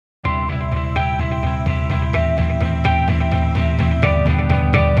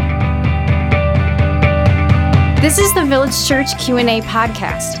This is the Village Church Q&A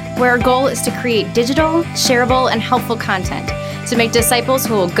podcast, where our goal is to create digital, shareable, and helpful content to make disciples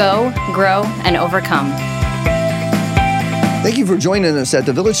who will go, grow, and overcome. Thank you for joining us at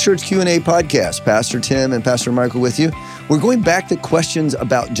the Village Church Q&A podcast. Pastor Tim and Pastor Michael with you. We're going back to questions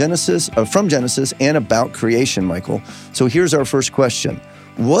about Genesis, from Genesis, and about creation, Michael. So here's our first question.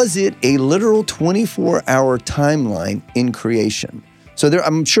 Was it a literal 24-hour timeline in creation? So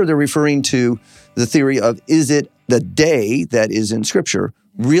I'm sure they're referring to the theory of, is it the day that is in Scripture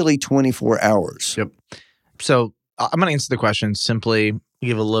really 24 hours? Yep. So I'm going to answer the question simply,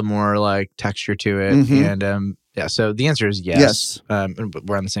 give a little more like texture to it. Mm-hmm. And so the answer is yes.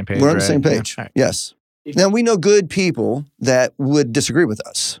 We're on the same page. We're on the same page. Yeah. Right. Yes. Now, we know good people that would disagree with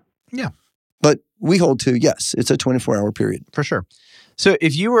us. Yeah. But we hold to, yes, it's a 24-hour period. For sure. So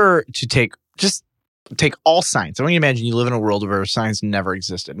if you were to take all science, I want you to imagine you live in a world where science never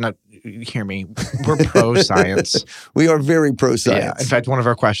existed. Now, hear me, we're pro-science. We are very pro-science. Yeah. In fact, one of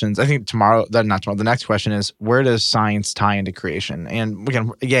our questions, I think the next question is, where does science tie into creation? And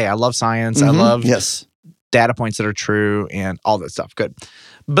I love science. Mm-hmm. I love yes. data points that are true and all that stuff. Good.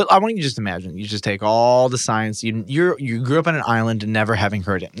 But I want you to just imagine, you just take all the science, you grew up on an island and never having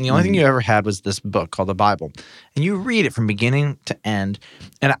heard it. And the only thing you ever had was this book called the Bible. And you read it from beginning to end.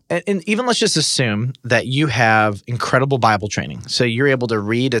 And even let's just assume that you have incredible Bible training. So you're able to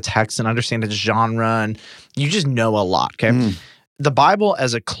read a text and understand its genre and you just know a lot, okay? The Bible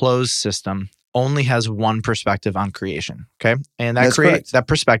as a closed system only has one perspective on creation, okay? And that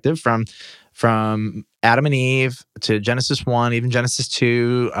perspective from Adam and Eve to Genesis 1, even Genesis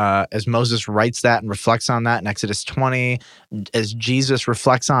 2, as Moses writes that and reflects on that in Exodus 20, as Jesus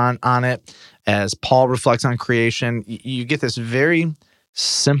reflects on it, as Paul reflects on creation, you get this very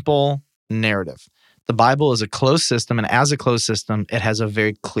simple narrative. The Bible is a closed system, and as a closed system, it has a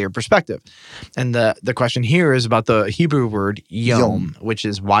very clear perspective. And the question here is about the Hebrew word yom, which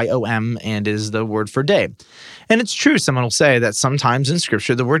is Y-O-M, and is the word for day. And it's true, someone will say that sometimes in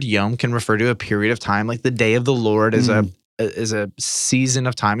Scripture, the word yom can refer to a period of time, like the day of the Lord is a season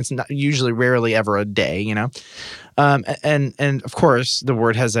of time. It's not rarely ever a day, you know? And of course, the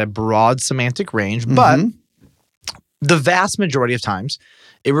word has a broad semantic range, but the vast majority of times,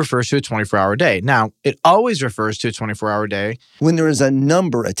 it refers to a 24-hour day. Now, it always refers to a 24-hour day when there is a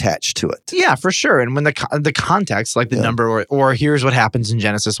number attached to it. Yeah, for sure. And when the context, like the number, or here's what happens in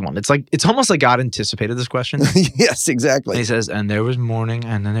Genesis 1. It's almost like God anticipated this question. Yes, exactly. And he says, and there was morning,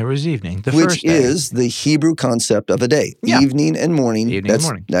 and then there was evening. Which is the Hebrew concept of a day. Yeah. Evening and morning.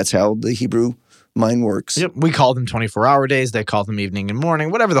 That's how the Hebrew mind works. Yep. We call them 24-hour days. They call them evening and morning.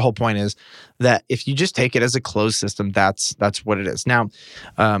 Whatever the whole point is, that if you just take it as a closed system, that's what it is. Now,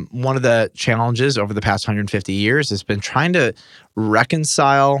 one of the challenges over the past 150 years has been trying to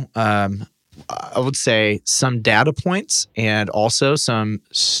reconcile, I would say, some data points and also some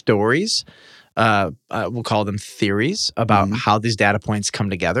stories. We'll call them theories about how these data points come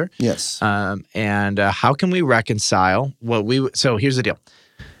together. Yes. And how can we reconcile so here's the deal.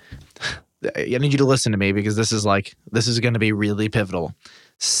 I need you to listen to me because this is going to be really pivotal.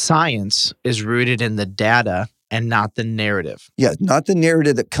 Science is rooted in the data and not the narrative. Yeah, not the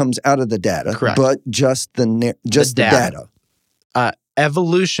narrative that comes out of the data, correct, but just the data.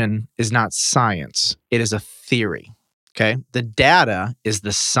 Evolution is not science. It is a theory. Okay? The data is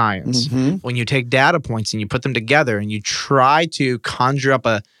the science. When you take data points and you put them together and you try to conjure up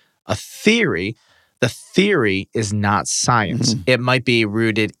a theory, the theory is not science. It might be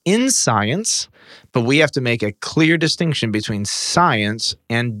rooted in science, but we have to make a clear distinction between science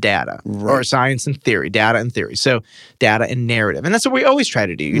and data, or science and theory, data and theory. So data and narrative. And that's what we always try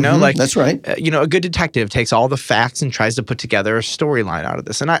to do, you know? That's right. A good detective takes all the facts and tries to put together a storyline out of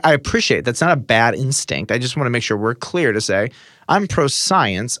this. And I appreciate that's not a bad instinct. I just want to make sure we're clear to say, I'm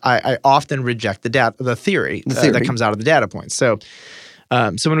pro-science. I often reject the theory that comes out of the data points. So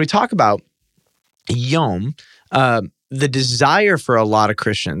when we talk about yom, the desire for a lot of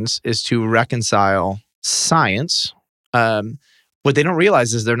Christians is to reconcile science. What they don't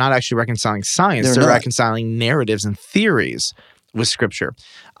realize is they're not actually reconciling science. They're reconciling narratives and theories with Scripture.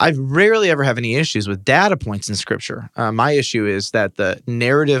 I rarely ever have any issues with data points in Scripture. My issue is that the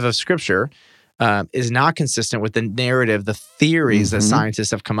narrative of Scripture is not consistent with the narrative, the theories that scientists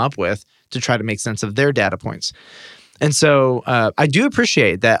have come up with to try to make sense of their data points. And so I do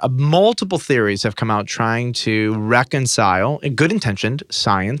appreciate that multiple theories have come out trying to reconcile, in good-intentioned,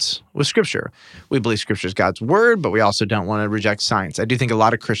 science with Scripture. We believe Scripture is God's word, but we also don't want to reject science. I do think a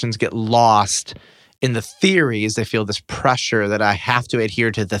lot of Christians get lost in the theories, they feel this pressure that I have to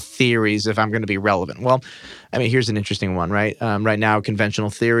adhere to the theories if I'm going to be relevant. Well, I mean, here's an interesting one, right? Right now, conventional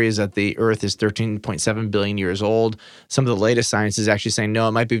theory is that the Earth is 13.7 billion years old. Some of the latest science is actually saying, no,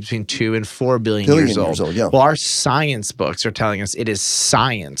 it might be between 2 and 4 billion years old. Yeah. Well, our science books are telling us it is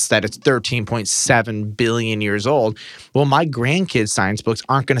science that it's 13.7 billion years old. Well, my grandkids' science books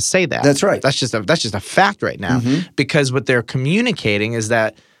aren't going to say that. That's right. That's just a fact right now, because what they're communicating is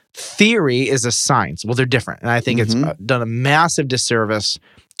that theory is a science. Well, they're different. And I think it's done a massive disservice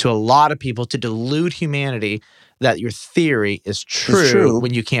to a lot of people to delude humanity that your theory is true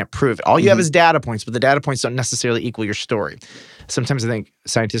when you can't prove it. All you have is data points, but the data points don't necessarily equal your story. Sometimes I think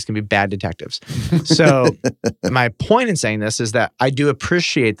scientists can be bad detectives. So my point in saying this is that I do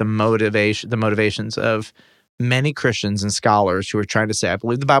appreciate the motivations of many Christians and scholars who are trying to say, I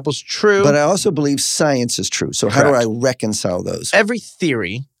believe the Bible's true. But I also believe science is true. So how do I reconcile those? Every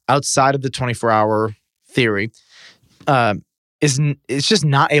theory outside of the 24-hour theory is just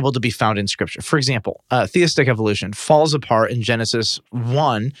not able to be found in Scripture. For example, theistic evolution falls apart in Genesis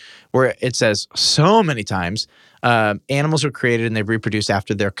 1, where it says so many times, animals are created and they reproduce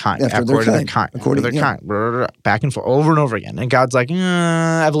after their kind. According to their kind. Back and forth, over and over again. And God's like,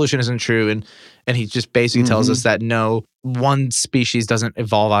 evolution isn't true. And he just basically tells us that no, one species doesn't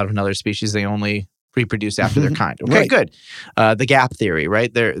evolve out of another species. They only reproduce after their kind. Okay, good. The gap theory,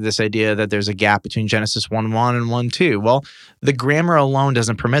 right? This idea that there's a gap between Genesis 1:1 and 1:2. Well, the grammar alone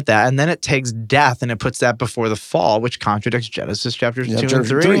doesn't permit that. And then it takes death and it puts that before the fall, which contradicts Genesis chapters 2 and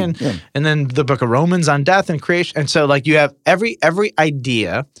 3. And then the book of Romans on death and creation. And so like you have every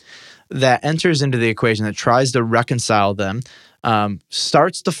idea that enters into the equation that tries to reconcile them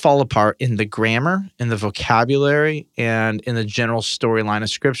starts to fall apart in the grammar, in the vocabulary, and in the general storyline of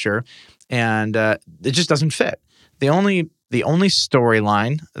Scripture. And it just doesn't fit. The only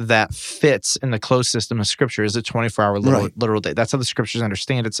storyline that fits in the closed system of Scripture is a 24-hour literal day. That's how the Scriptures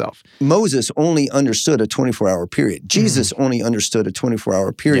understand itself. Moses only understood a 24-hour period. Jesus only understood a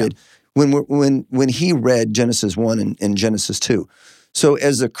 24-hour period when he read Genesis 1 and Genesis 2. So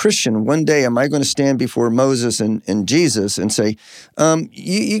as a Christian, one day am I going to stand before Moses and Jesus and say,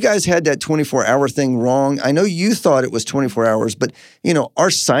 you guys had that 24-hour thing wrong. I know you thought it was 24 hours, but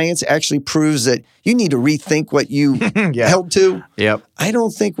our science actually proves that you need to rethink what you held to. Yep. I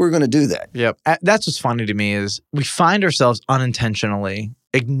don't think we're going to do that. Yep. That's what's funny to me is we find ourselves unintentionally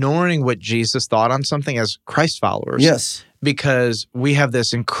ignoring what Jesus thought on something as Christ followers. Yes. Because we have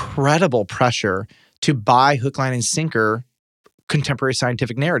this incredible pressure to buy hook, line, and sinker contemporary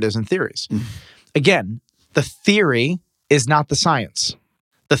scientific narratives and theories. Again, the theory is not the science.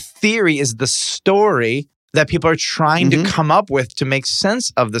 The theory is the story that people are trying to come up with to make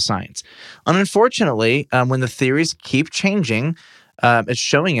sense of the science. And unfortunately, when the theories keep changing, it's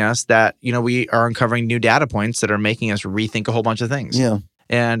showing us that we are uncovering new data points that are making us rethink a whole bunch of things. Yeah.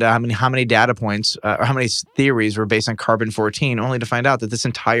 And how many data points or how many theories were based on carbon-14, only to find out that this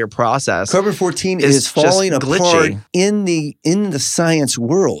entire process carbon-14 is falling apart in the science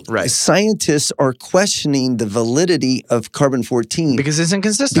world. Right. Scientists are questioning the validity of carbon-14 because it's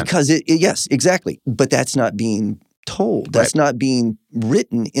inconsistent. Because yes, exactly. But that's not being told. That's not being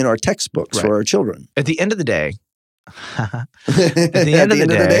written in our textbooks for our children. At the end of the day. At the end of the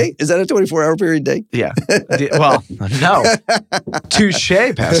day? Is that a 24-hour period day? Yeah. Well, no.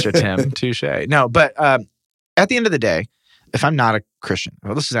 Touché, Pastor Tim. Touché. No, but at the end of the day, if I'm not a Christian,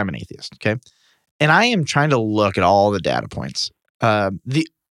 well, let's say I'm an atheist, okay? And I am trying to look at all the data points. Really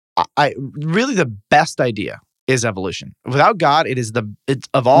the best idea is evolution. Without God, it's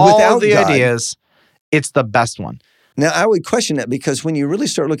of all the ideas, it's the best one. Now, I would question that because when you really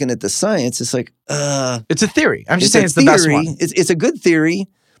start looking at the science, it's like, it's a theory. I'm just saying it's the best one. It's a good theory,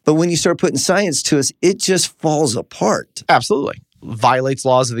 but when you start putting science to us, it just falls apart. Absolutely. Violates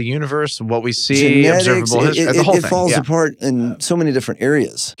laws of the universe, what we see, genetics, observable history, the whole thing. It falls apart in so many different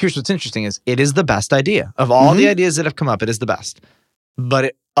areas. Here's what's interesting is it is the best idea. Of all the ideas that have come up, it is the best. But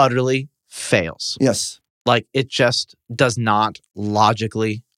it utterly fails. Yes. Like it just does not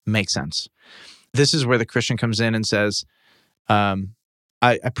logically make sense. This is where the Christian comes in and says, I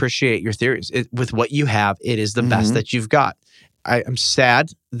appreciate your theories. With what you have, it is the best that you've got. I'm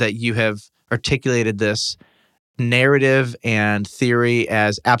sad that you have articulated this narrative and theory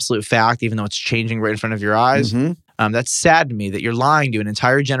as absolute fact, even though it's changing right in front of your eyes. That's sad to me that you're lying to an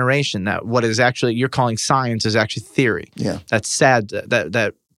entire generation that what is actually you're calling science is actually theory. Yeah. That's sad.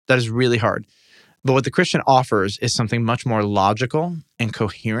 That is really hard. But what the Christian offers is something much more logical and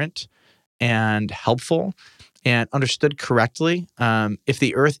coherent and helpful and understood correctly. If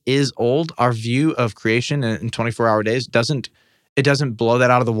the earth is old, our view of creation in 24-hour days doesn't it doesn't blow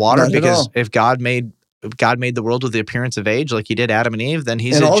that out of the water, Not at because all. if God made the world with the appearance of age, like he did Adam and Eve, then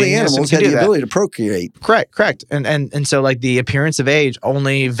he's And a all the genius and animals can had do the that. ability to procreate. Correct. And so like the appearance of age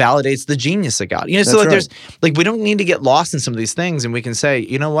only validates the genius of God. You know, so That's like right. there's like we don't need to get lost in some of these things, and we can say,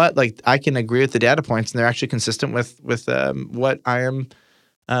 you know what, like I can agree with the data points, and they're actually consistent with what I am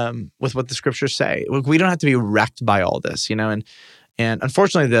with what the scriptures say. Like, we don't have to be wrecked by all this, you know, and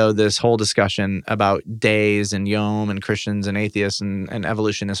unfortunately, though, this whole discussion about days and Yom and Christians and atheists and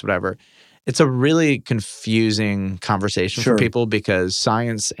evolutionists, whatever, it's a really confusing conversation Sure. for people, because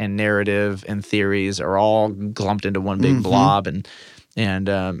science and narrative and theories are all glumped into one big Mhm. blob, and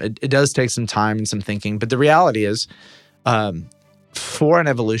it does take some time and some thinking. But the reality is, for an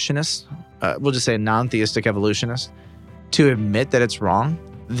evolutionist, we'll just say a non-theistic evolutionist, to admit that it's wrong,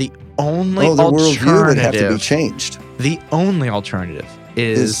 the only The worldview would have to be alternative, changed. the only alternative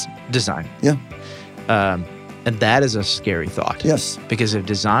is design. Yeah. And that is a scary thought. Yes. Because if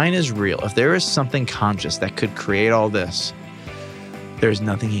design is real, if there is something conscious that could create all this, there's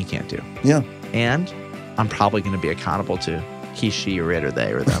nothing he can't do. Yeah. And I'm probably going to be accountable to he, she, or it, or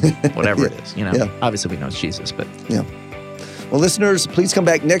they, or them, whatever it is. You know, Yeah. obviously we know it's Jesus, but Well, listeners, please come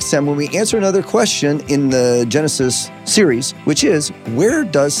back next time when we answer another question in the Genesis series, which is, where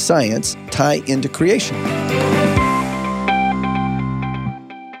does science tie into creation?